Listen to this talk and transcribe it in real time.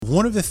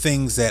one of the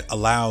things that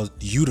allowed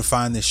you to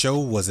find this show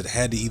was it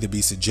had to either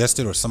be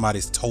suggested or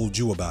somebody's told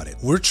you about it.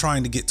 We're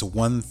trying to get to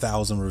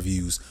 1,000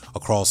 reviews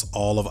across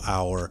all of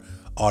our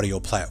audio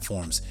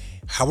platforms.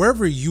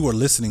 However you are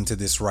listening to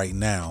this right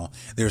now,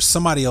 there's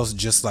somebody else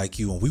just like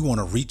you, and we want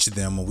to reach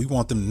them, and we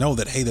want them to know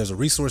that, hey, there's a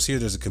resource here,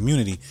 there's a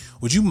community.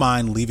 Would you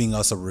mind leaving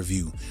us a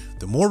review?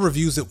 The more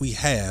reviews that we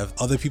have,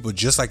 other people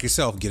just like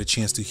yourself get a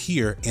chance to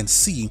hear and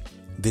see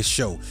this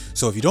show.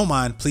 So if you don't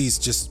mind, please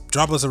just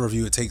drop us a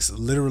review. It takes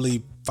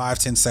literally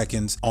 5-10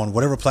 seconds on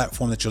whatever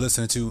platform that you're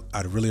listening to.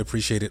 I'd really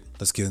appreciate it.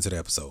 Let's get into the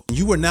episode.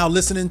 You are now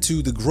listening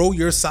to the Grow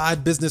Your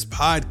Side Business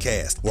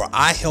podcast, where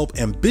I help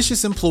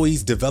ambitious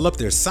employees develop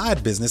their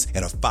side business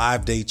in a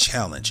 5-day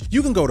challenge.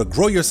 You can go to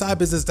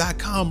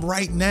growyoursidebusiness.com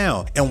right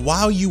now. And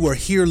while you are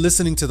here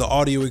listening to the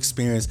audio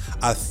experience,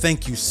 I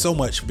thank you so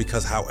much,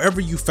 because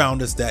however you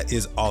found us, that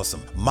is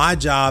awesome. My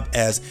job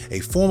as a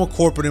former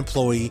corporate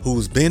employee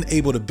who's been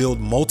able to build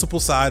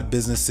multiple side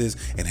businesses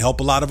and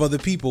help a lot of other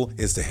people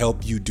is to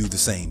help you do the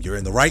same. You're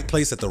in the right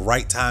place at the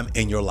right time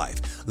in your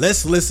life.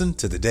 Let's listen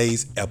to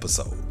today's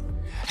episode.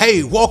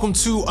 Hey, welcome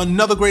to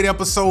another great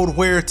episode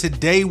where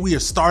today we are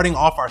starting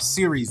off our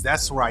series.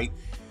 That's right.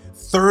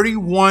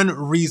 31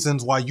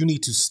 reasons why you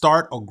need to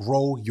start or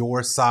grow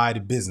your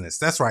side business.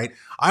 That's right.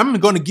 I'm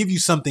going to give you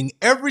something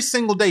every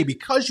single day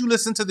because you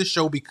listen to the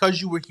show,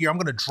 because you were here. I'm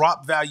going to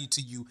drop value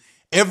to you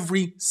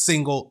every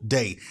single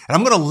day. And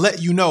I'm going to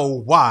let you know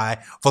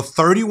why for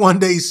 31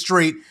 days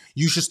straight,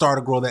 you should start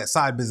or grow that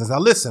side business. Now,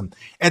 listen,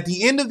 at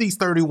the end of these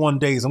 31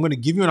 days, I'm going to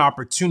give you an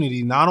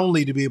opportunity not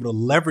only to be able to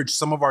leverage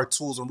some of our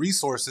tools and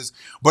resources,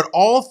 but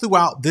all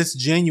throughout this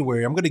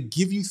January, I'm going to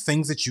give you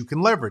things that you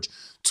can leverage,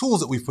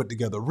 tools that we've put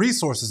together,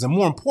 resources, and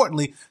more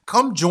importantly,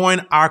 come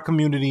join our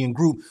community and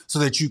group so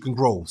that you can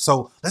grow.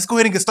 So let's go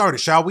ahead and get started,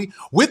 shall we?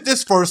 With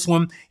this first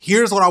one,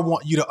 here's what I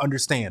want you to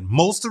understand.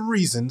 Most of the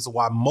reasons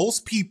why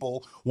most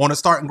people want to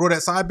start and grow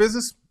that side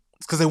business is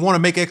because they want to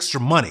make extra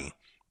money.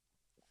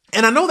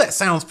 And I know that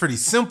sounds pretty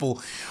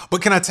simple,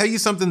 but can I tell you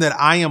something that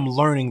I am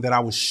learning that I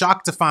was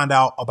shocked to find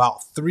out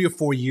about 3 or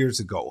 4 years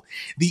ago?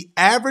 The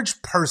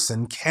average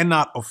person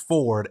cannot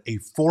afford a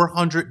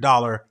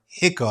 $400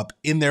 hiccup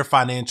in their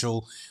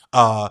financial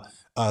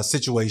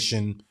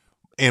situation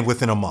and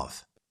within a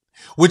month,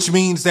 which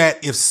means that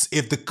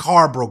if the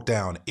car broke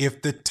down,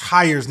 if the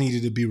tires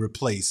needed to be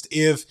replaced,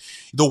 if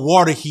the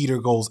water heater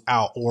goes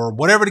out, or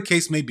whatever the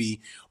case may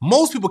be,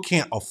 most people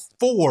can't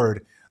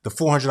afford the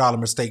 $400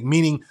 mistake,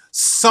 meaning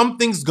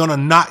something's gonna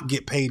not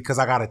get paid because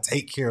I gotta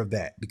take care of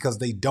that, because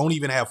they don't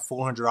even have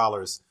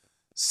 $400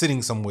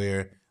 sitting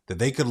somewhere that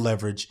they could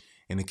leverage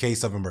in the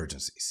case of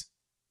emergencies.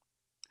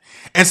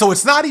 And so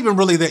it's not even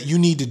really that you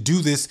need to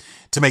do this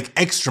to make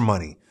extra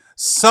money.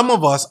 Some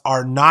of us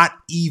are not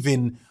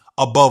even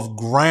above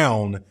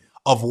ground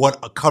of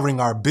what covering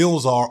our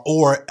bills are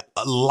or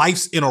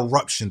life's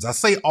interruptions. I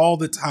say all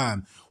the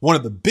time, one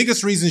of the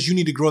biggest reasons you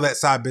need to grow that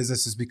side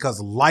business is because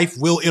life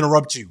will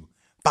interrupt you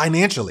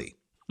financially.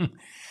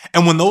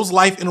 And when those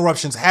life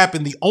interruptions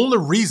happen, the only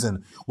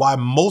reason why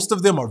most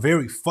of them are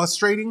very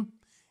frustrating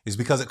is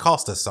because it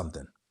cost us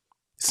something.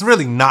 It's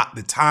really not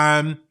the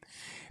time.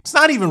 It's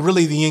not even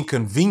really the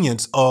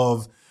inconvenience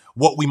of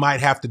what we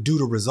might have to do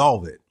to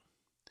resolve it.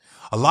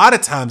 A lot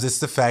of times it's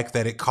the fact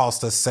that it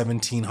cost us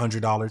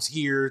 $1,700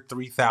 here,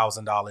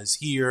 $3,000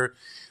 here,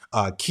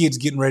 kids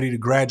getting ready to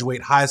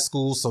graduate high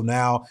school. So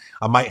now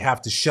I might have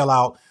to shell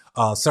out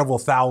several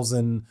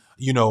thousand,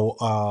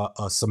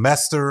 a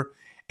semester.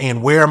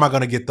 And where am I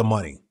going to get the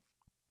money?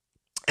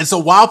 And so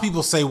while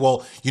people say,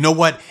 well, you know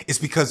what? It's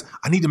because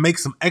I need to make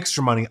some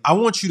extra money. I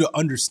want you to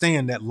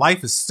understand that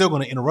life is still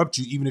going to interrupt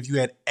you, even if you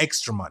had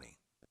extra money.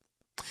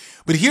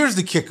 But here's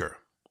the kicker.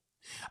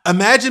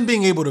 Imagine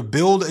being able to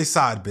build a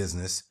side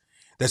business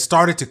that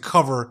started to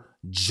cover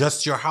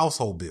just your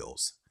household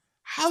bills.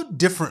 How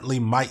differently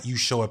might you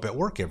show up at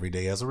work every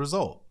day as a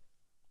result?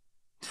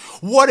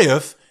 What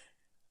if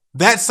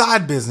that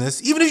side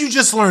business, even if you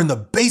just learn the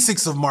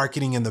basics of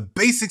marketing and the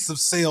basics of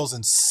sales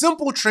and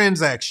simple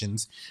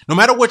transactions, no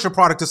matter what your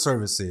product or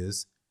service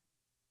is,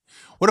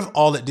 what if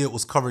all it did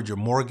was cover your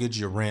mortgage,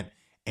 your rent,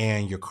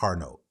 and your car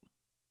note?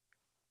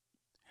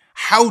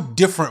 How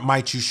different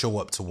might you show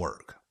up to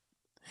work?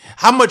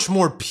 How much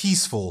more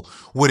peaceful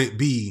would it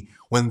be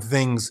when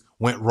things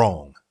went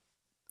wrong,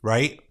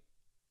 right?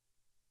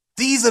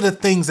 These are the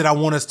things that I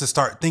want us to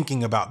start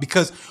thinking about,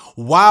 because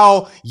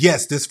while,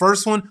 yes, this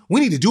first one, we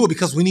need to do it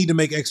because we need to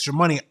make extra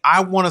money.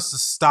 I want us to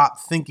stop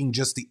thinking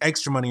just the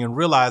extra money and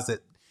realize that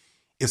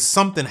if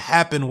something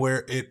happened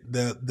where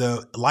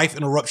the life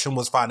interruption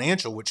was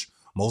financial, which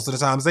most of the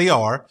times they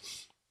are,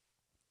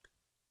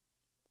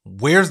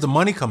 where's the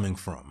money coming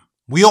from?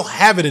 We'll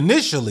have it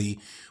initially,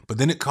 but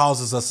then it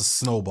causes us a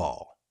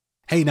snowball.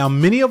 Hey, now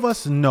many of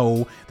us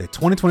know that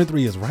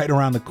 2023 is right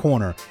around the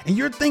corner and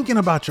you're thinking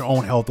about your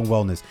own health and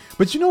wellness.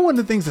 But you know, one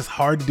of the things that's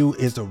hard to do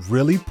is to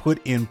really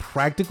put in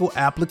practical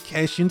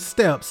application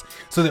steps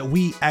so that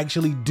we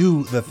actually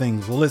do the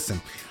things. Well, listen,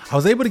 I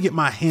was able to get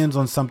my hands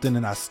on something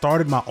and I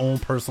started my own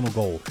personal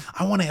goal.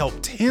 I want to help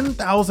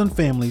 10,000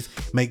 families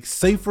make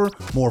safer,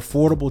 more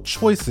affordable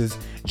choices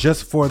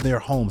just for their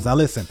homes. Now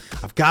listen,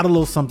 I've got a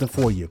little something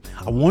for you.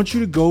 I want you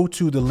to go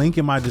to the link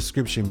in my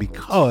description,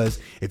 because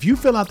if you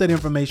fill out that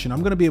information, I'm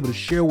going to be able to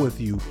share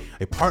with you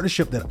a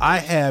partnership that I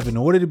have in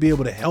order to be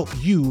able to help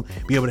you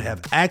be able to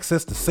have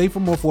access to safer,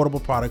 more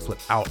affordable products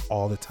without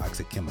all the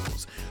toxic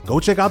chemicals.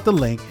 Go check out the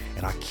link,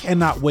 and I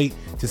cannot wait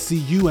to see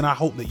you, and I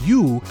hope that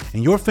you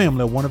and your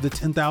family are one of the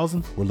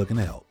 10,000 we're looking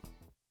to help.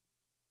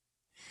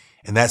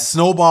 And that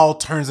snowball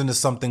turns into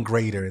something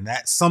greater, and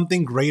that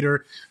something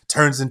greater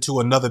turns into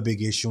another big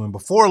issue. And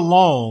before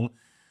long,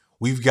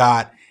 we've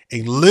got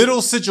a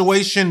little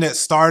situation that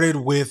started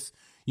with,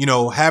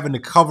 having to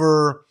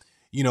cover,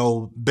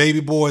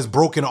 baby boy's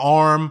broken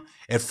arm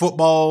at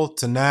football,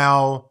 to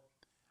now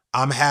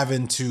I'm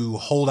having to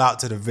hold out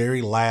to the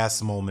very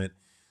last moment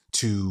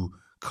to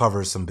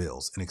cover some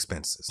bills and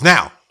expenses.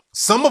 Now,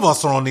 some of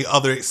us are on the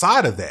other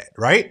side of that,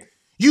 right?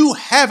 You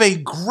have a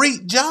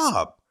great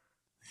job.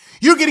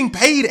 You're getting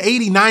paid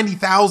 $80,000,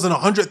 $90,000,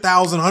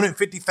 $100,000,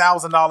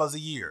 $150,000 a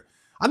year.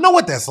 I know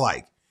what that's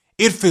like.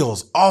 It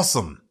feels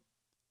awesome.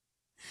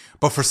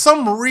 But for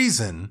some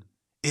reason,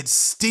 it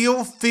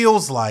still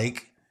feels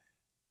like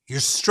you're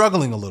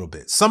struggling a little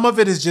bit. Some of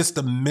it is just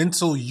the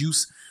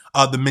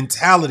the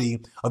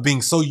mentality of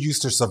being so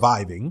used to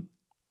surviving.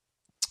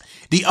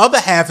 The other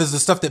half is the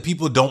stuff that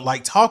people don't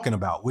like talking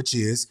about, which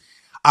is,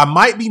 I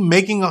might be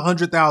making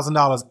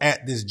 $100,000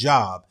 at this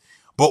job,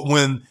 but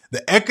when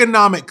the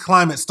economic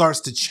climate starts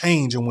to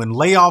change and when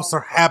layoffs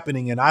are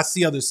happening and I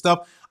see other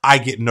stuff, I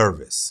get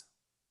nervous.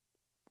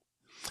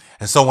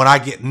 And so when I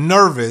get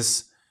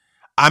nervous,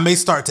 I may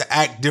start to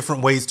act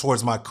different ways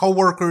towards my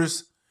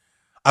coworkers.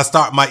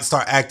 Might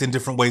start acting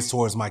different ways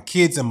towards my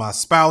kids and my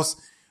spouse,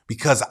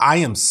 because I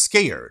am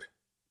scared.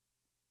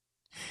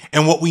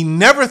 And what we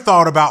never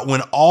thought about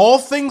when all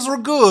things were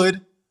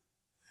good,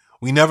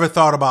 we never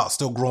thought about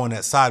still growing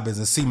that side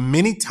business. See,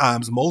 many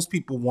times most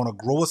people want to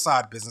grow a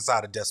side business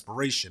out of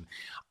desperation.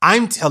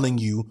 I'm telling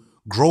you,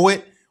 grow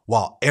it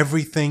while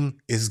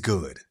everything is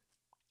good.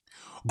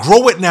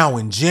 Grow it now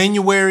in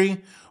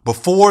January,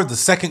 before the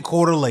second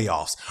quarter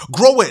layoffs.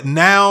 Grow it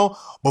now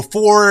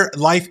before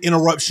life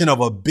interruption of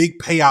a big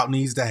payout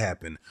needs to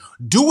happen.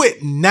 Do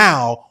it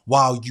now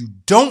while you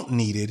don't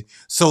need it,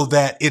 so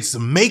that it's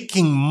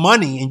making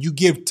money and you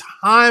give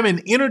time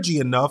and energy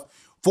enough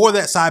for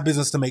that side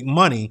business to make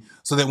money,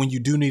 so that when you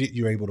do need it,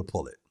 you're able to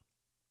pull it.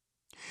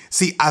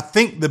 See, I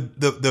think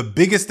the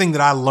biggest thing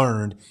that I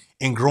learned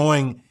in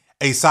growing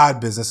a side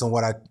business, and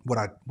what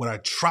I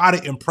try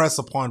to impress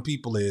upon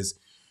people is,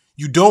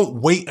 you don't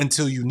wait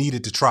until you need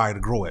it to try to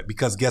grow it,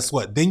 because guess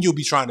what? Then you'll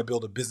be trying to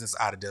build a business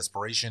out of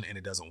desperation and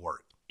it doesn't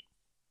work.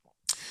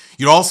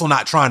 You're also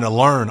not trying to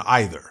learn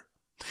either.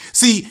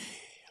 See,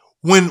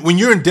 when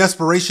you're in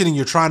desperation and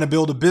you're trying to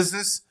build a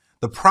business,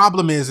 the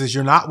problem is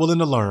you're not willing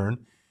to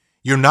learn.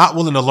 You're not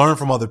willing to learn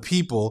from other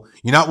people.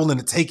 You're not willing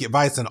to take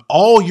advice. And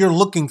all you're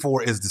looking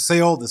for is the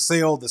sale, the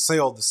sale, the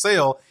sale, the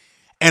sale.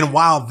 And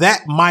while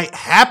that might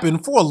happen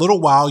for a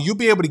little while, you'll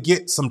be able to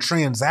get some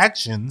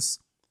transactions.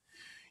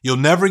 You'll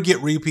never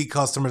get repeat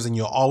customers, and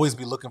you'll always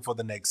be looking for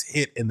the next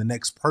hit and the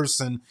next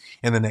person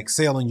and the next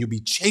sale. And you'll be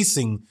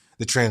chasing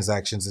the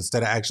transactions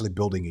instead of actually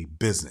building a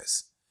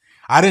business.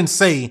 I didn't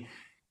say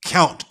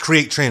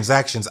create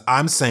transactions.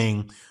 I'm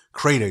saying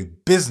create a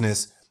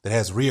business that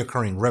has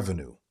reoccurring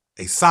revenue,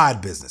 a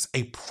side business,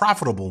 a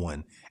profitable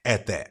one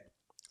at that.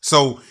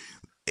 So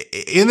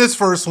in this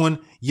first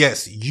one,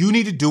 yes, you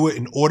need to do it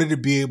in order to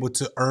be able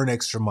to earn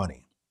extra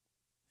money.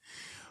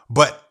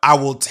 But I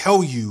will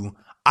tell you,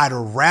 I'd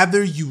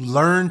rather you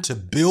learn to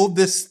build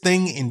this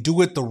thing and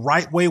do it the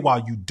right way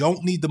while you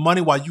don't need the money,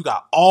 while you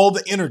got all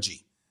the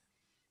energy,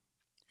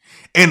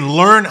 and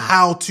learn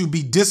how to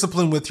be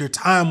disciplined with your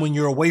time when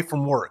you're away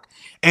from work,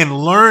 and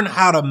learn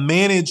how to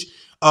manage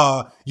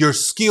your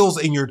skills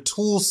and your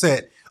tool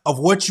set of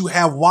what you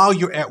have while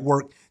you're at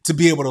work to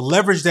be able to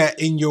leverage that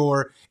in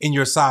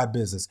your side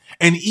business.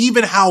 And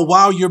even how,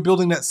 while you're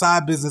building that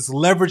side business,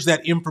 leverage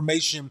that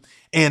information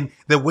and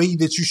the way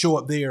that you show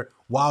up there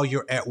while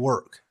you're at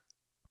work.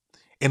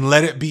 And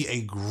let it be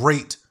a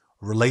great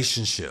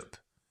relationship.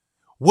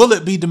 Will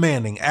it be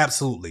demanding?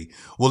 Absolutely.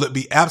 Will it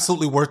be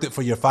absolutely worth it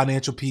for your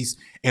financial peace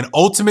and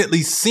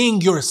ultimately seeing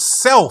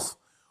yourself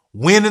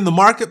win in the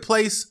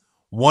marketplace?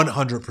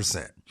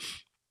 100%.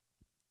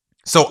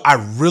 So I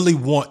really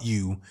want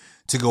you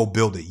to go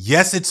build it.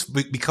 Yes, it's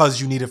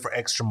because you need it for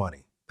extra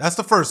money. That's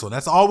the first one.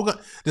 That's all we're going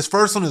to. This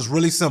first one is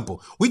really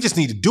simple. We just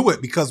need to do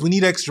it because we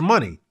need extra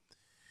money.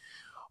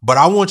 But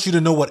I want you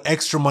to know what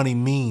extra money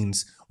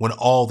means when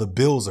all the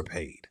bills are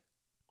paid.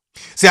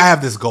 See, I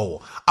have this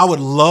goal. I would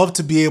love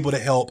to be able to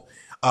help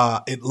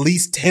at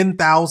least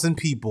 10,000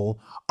 people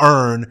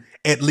earn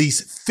at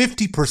least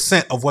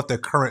 50% of what their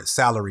current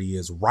salary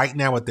is right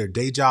now at their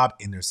day job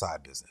in their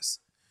side business.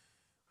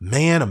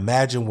 Man,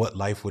 imagine what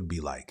life would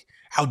be like.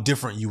 How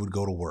different you would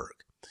go to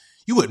work.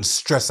 You wouldn't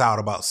stress out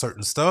about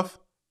certain stuff.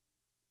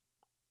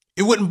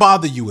 It wouldn't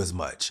bother you as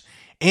much.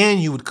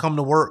 And you would come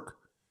to work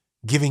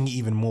giving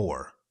even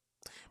more,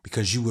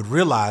 because you would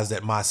realize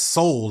that my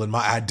soul and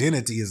my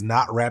identity is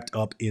not wrapped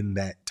up in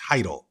that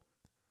title.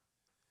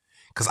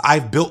 Because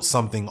I've built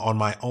something on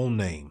my own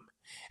name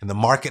and the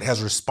market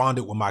has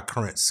responded with my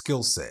current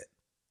skill set.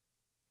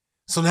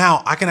 So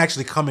now I can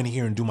actually come in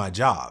here and do my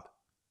job.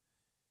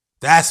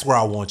 That's where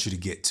I want you to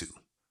get to,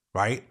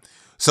 right?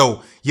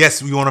 So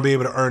yes, we want to be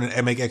able to earn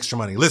and make extra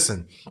money.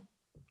 Listen,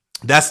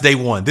 that's day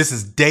one. This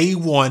is day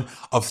one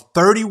of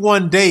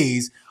 31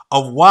 days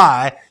of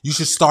why you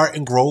should start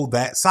and grow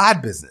that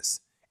side business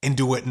and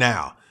do it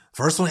now.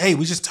 First one, hey,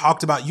 we just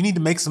talked about you need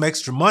to make some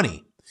extra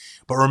money.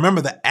 But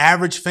remember, the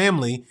average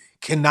family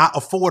cannot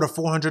afford a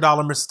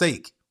 $400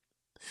 mistake.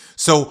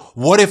 So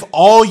what if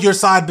all your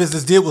side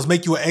business did was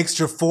make you an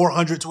extra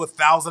 $400 to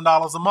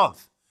 $1,000 a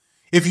month?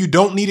 If you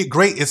don't need it,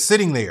 great. It's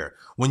sitting there.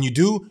 When you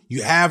do,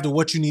 you have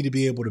what you need to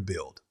be able to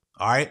build.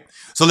 All right.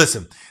 So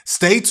listen,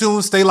 stay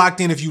tuned, stay locked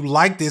in. If you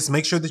like this,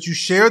 make sure that you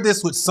share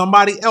this with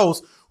somebody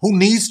else who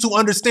needs to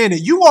understand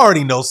it. You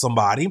already know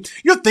somebody.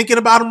 You're thinking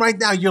about them right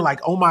now. You're like,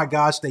 oh my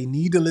gosh, they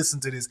need to listen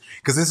to this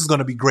because this is going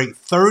to be great.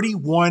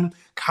 31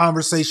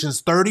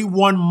 conversations,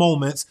 31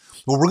 moments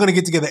where we're going to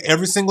get together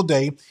every single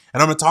day.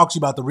 And I'm going to talk to you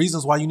about the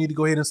reasons why you need to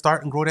go ahead and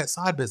start and grow that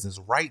side business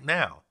right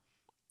now.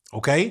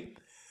 Okay.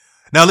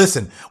 Now,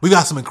 listen, we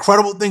got some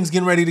incredible things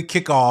getting ready to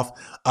kick off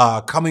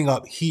coming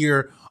up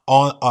here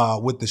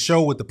on with the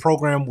show, with the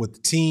program, with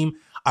the team.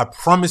 I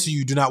promise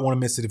you do not want to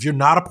miss it. If you're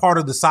not a part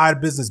of the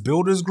Side Business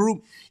Builders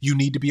group, you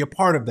need to be a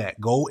part of that.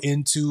 Go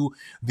into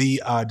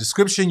the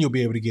description. You'll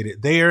be able to get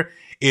it there.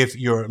 If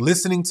you're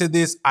listening to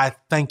this, I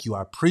thank you.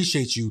 I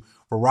appreciate you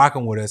for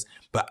rocking with us,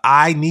 but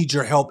I need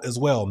your help as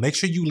well. Make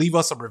sure you leave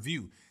us a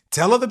review.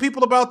 Tell other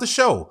people about the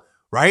show,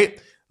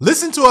 right?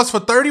 Listen to us for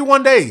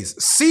 31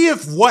 days. See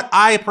if what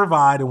I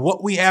provide and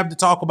what we have to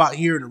talk about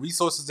here and the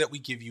resources that we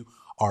give you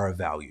are of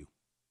value.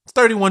 It's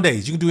 31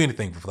 days. You can do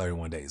anything for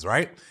 31 days,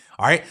 right?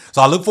 All right.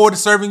 So I look forward to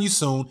serving you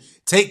soon.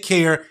 Take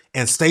care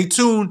and stay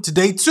tuned to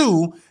day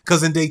 2,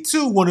 because in day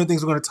 2, one of the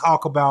things we're going to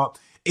talk about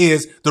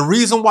is the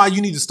reason why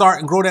you need to start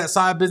and grow that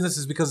side business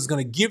is because it's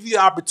going to give you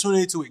the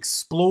opportunity to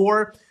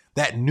explore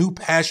that new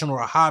passion or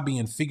a hobby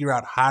and figure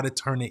out how to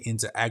turn it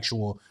into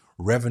actual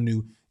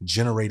revenue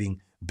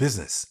generating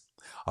business.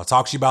 I'll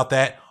talk to you about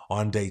that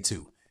on day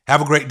 2.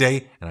 Have a great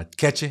day, and I'll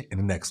catch you in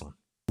the next one.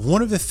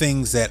 One of the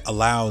things that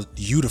allowed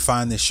you to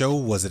find this show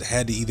was it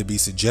had to either be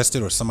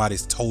suggested or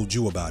somebody's told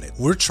you about it.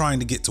 We're trying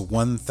to get to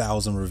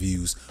 1,000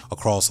 reviews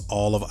across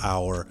all of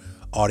our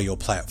audio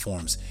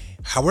platforms.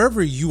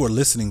 However you are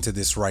listening to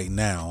this right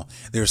now,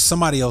 there's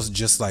somebody else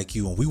just like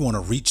you, and we want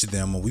to reach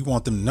them, and we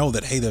want them to know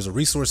that, hey, there's a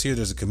resource here,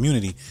 there's a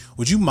community.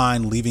 Would you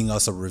mind leaving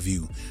us a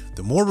review?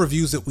 The more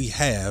reviews that we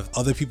have,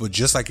 other people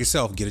just like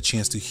yourself get a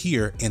chance to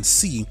hear and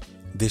see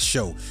this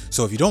show.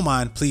 So if you don't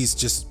mind, please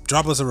just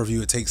drop us a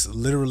review. It takes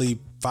literally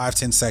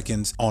 5-10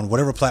 seconds on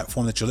whatever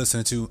platform that you're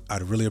listening to.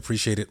 I'd really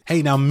appreciate it.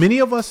 Hey, now many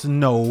of us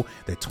know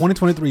that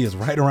 2023 is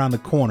right around the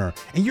corner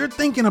and you're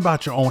thinking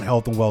about your own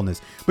health and wellness.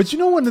 But you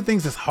know, one of the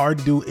things that's hard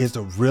to do is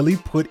to really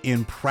put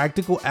in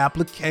practical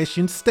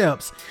application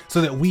steps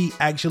so that we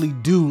actually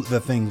do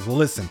the things. Well,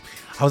 listen,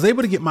 I was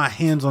able to get my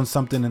hands on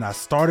something and I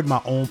started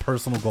my own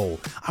personal goal.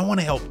 I want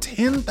to help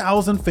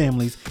 10,000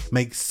 families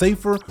make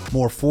safer,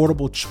 more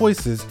affordable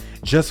choices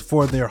just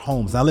for their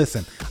homes. Now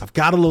listen, I've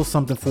got a little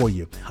something for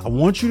you. I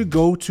want you to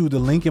go to the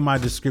link in my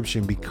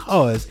description,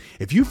 because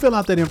if you fill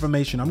out that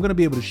information, I'm going to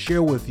be able to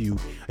share with you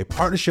a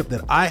partnership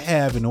that I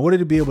have in order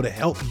to be able to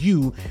help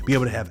you be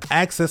able to have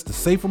access to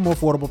safer, more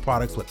affordable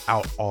products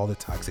without all the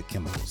toxic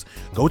chemicals.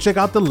 Go check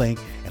out the link,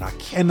 and I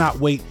cannot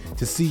wait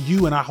to see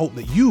you, and I hope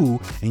that you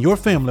and your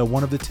family are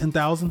one of the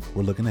 10,000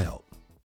 we're looking to help.